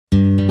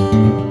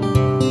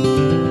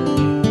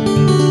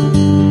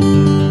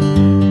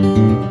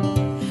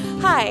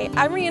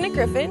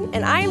Griffin,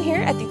 and I am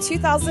here at the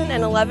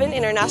 2011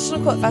 International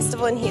Quilt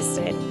Festival in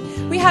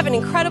Houston. We have an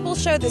incredible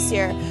show this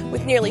year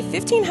with nearly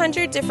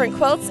 1,500 different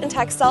quilts and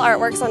textile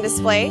artworks on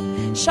display,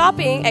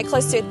 shopping at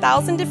close to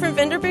 1,000 different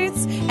vendor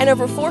booths, and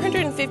over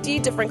 450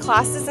 different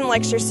classes and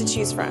lectures to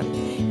choose from.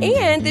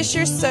 And this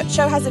year's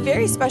show has a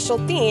very special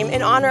theme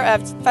in honor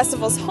of the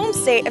festival's home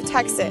state of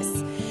Texas.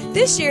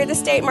 This year, the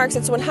state marks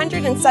its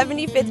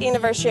 175th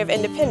anniversary of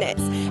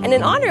independence, and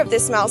in honor of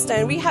this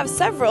milestone, we have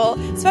several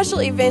special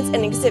events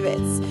and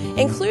exhibits,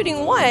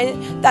 including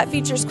one that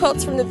features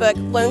quilts from the book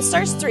Lone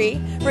Stars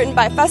 3, written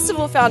by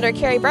festival founder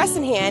Carrie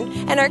Bressenhand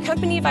and our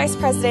company vice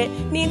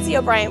president Nancy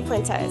O'Brien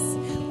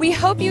Puentes. We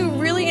hope you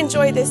really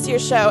enjoyed this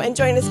year's show and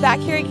join us back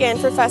here again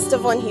for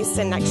Festival in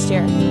Houston next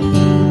year.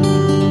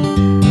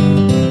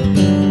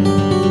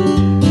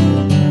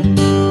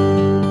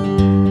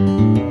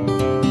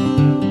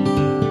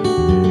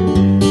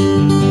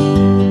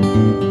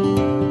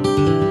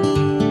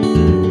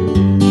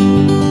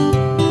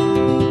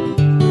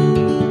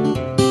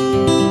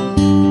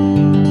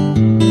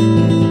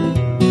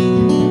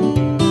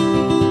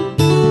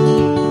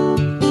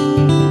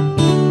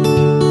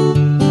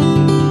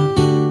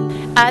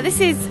 This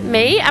is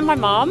me and my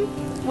mom.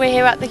 We're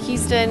here at the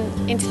Houston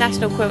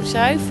International Quilt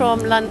Show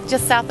from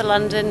just south of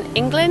London,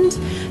 England.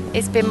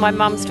 It's been my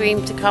mum's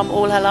dream to come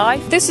all her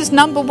life. This is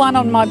 #1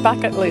 on my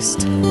bucket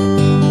list.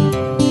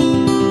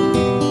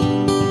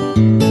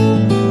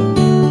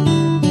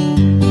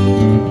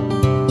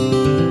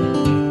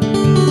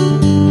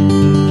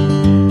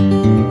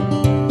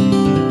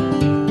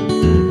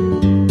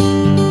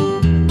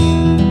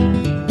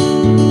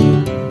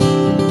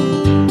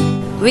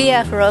 We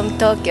are from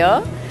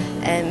Tokyo,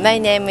 and my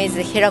name is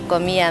Hiroko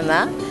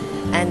Miyama,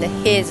 and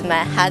he is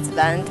my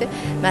husband,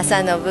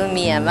 Masanobu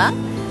Miyama,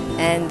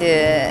 and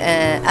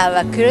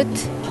our quilt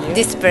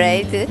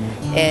displayed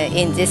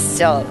in this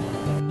show.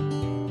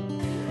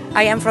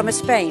 I am from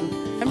Spain.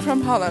 I'm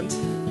from Holland.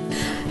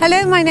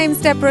 Hello, my name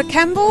is Deborah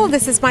Campbell.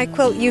 This is my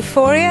quilt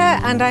Euphoria,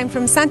 and I'm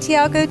from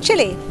Santiago,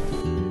 Chile.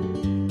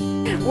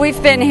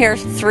 We've been here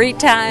 3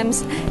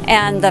 times,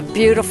 and the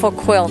beautiful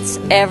quilts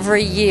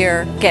every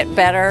year get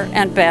better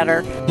and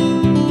better.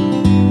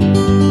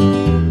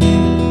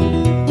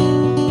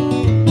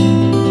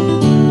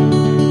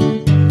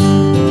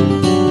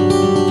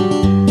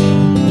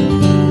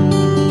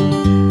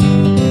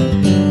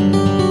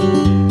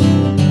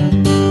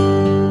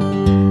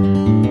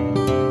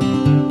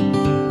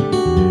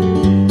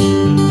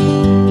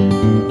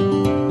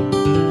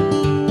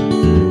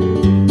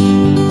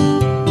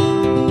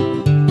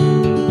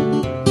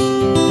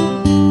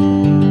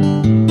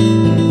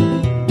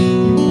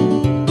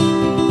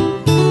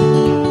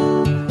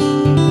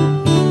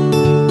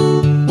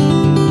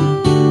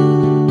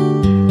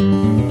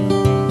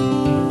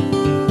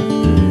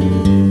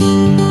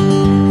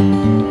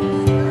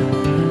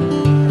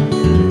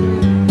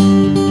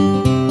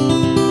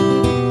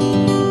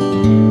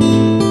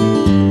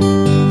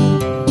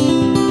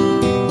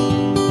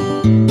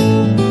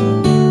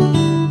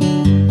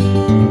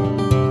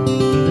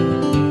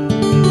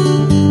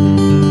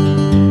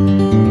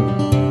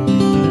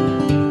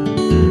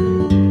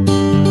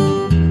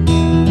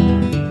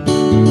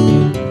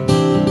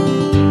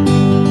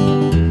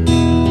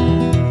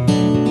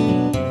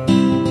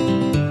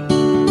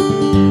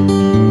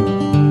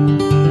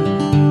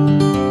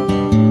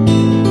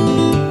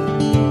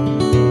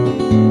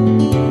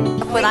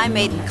 I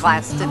made in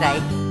class today.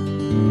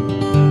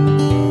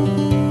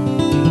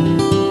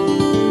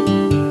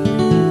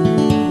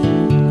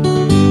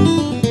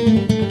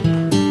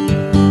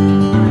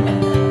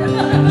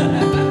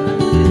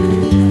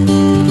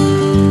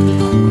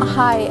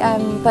 Hi,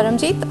 I'm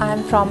Paramjeet.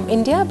 I'm from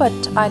India, but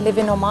I live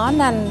in Oman,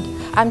 and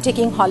I'm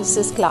taking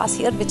Hollis's class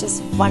here, which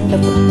is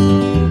wonderful.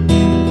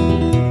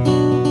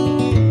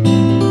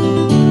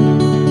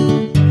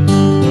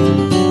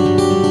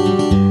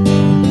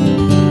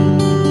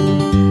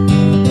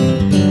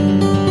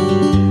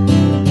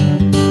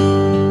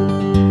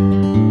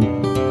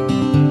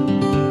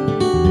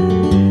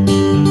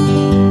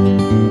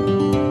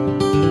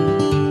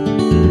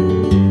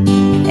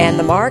 And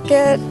the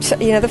market,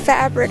 the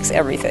fabrics,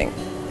 everything.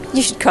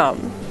 You should come.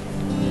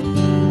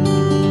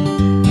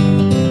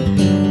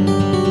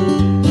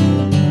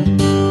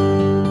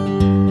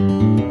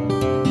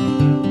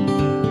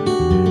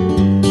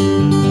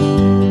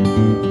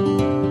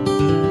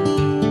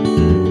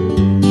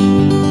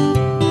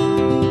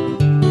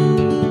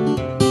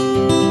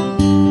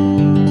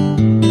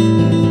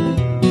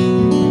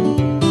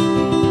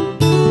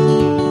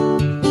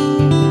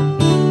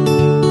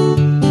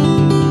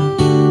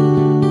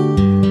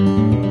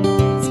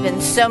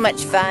 So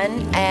much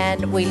fun,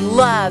 and we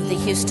love the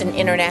Houston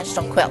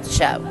International Quilt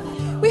Show.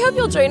 We hope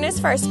you'll join us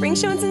for our spring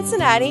show in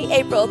Cincinnati,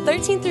 April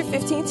 13th through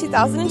 15th,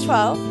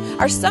 2012,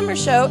 our summer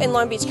show in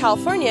Long Beach,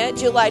 California,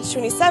 July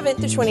 27th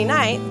through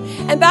 29th,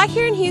 and back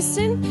here in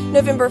Houston,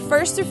 November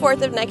 1st through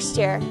 4th of next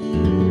year.